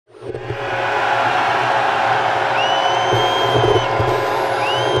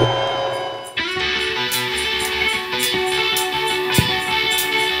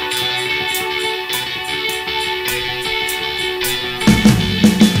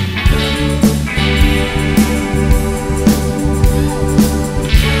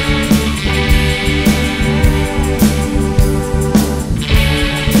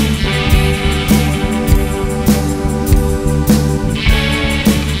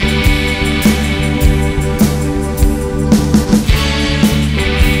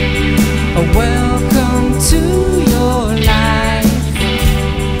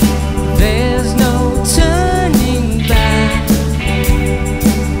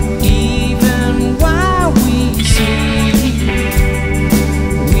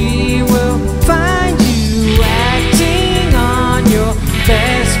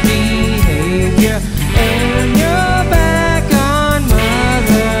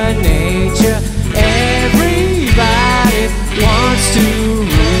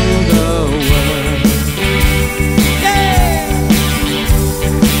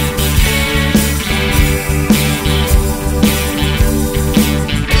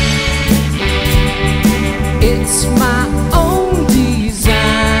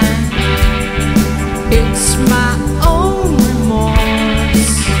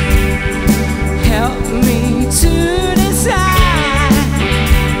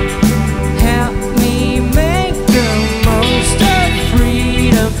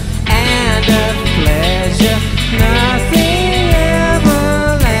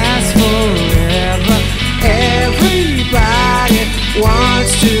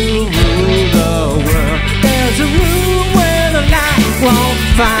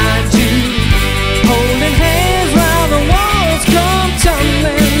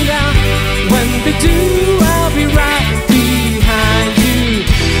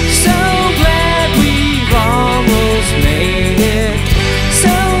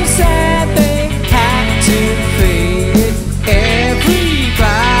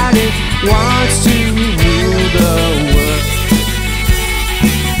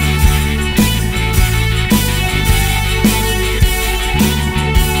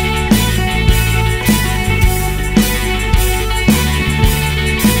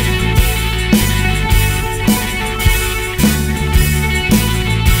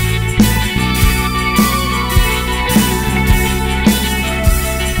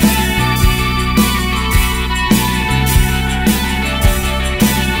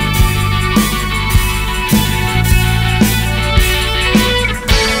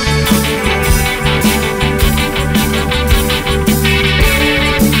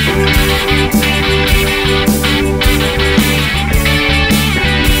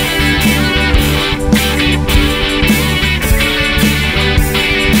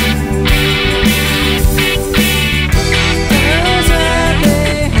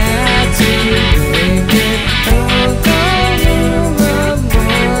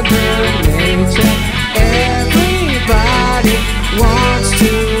wants to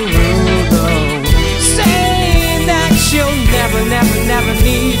rule the world, saying that she'll never, never, never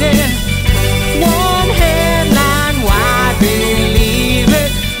need it. One headline, why believe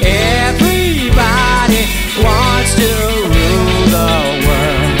it? Everybody wants to rule the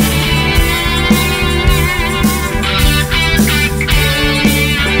world.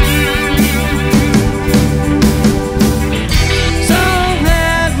 So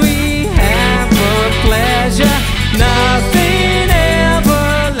that we have for pleasure, nothing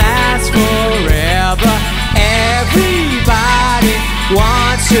ever lasts forever. Everybody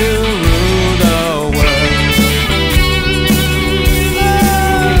wants to rule the world.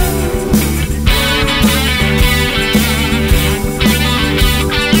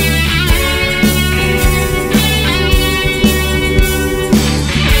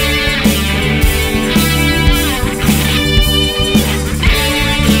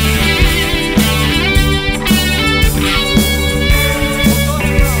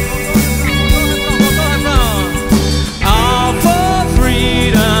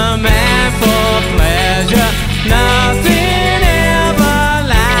 Nothing ever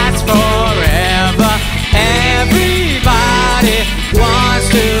lasts forever. Everybody wants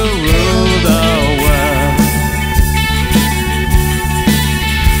to rule the world.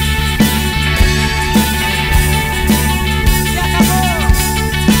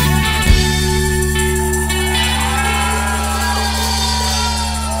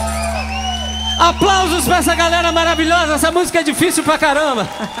 Aplausos pra essa galera maravilhosa. Essa música é difícil pra caramba.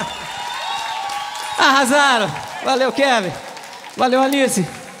 Arrasaram. Valeu, Kevin. Valeu, Alice.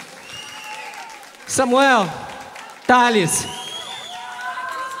 Samuel. Thales.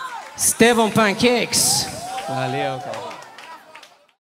 Estevão Pancakes. Valeu, cara.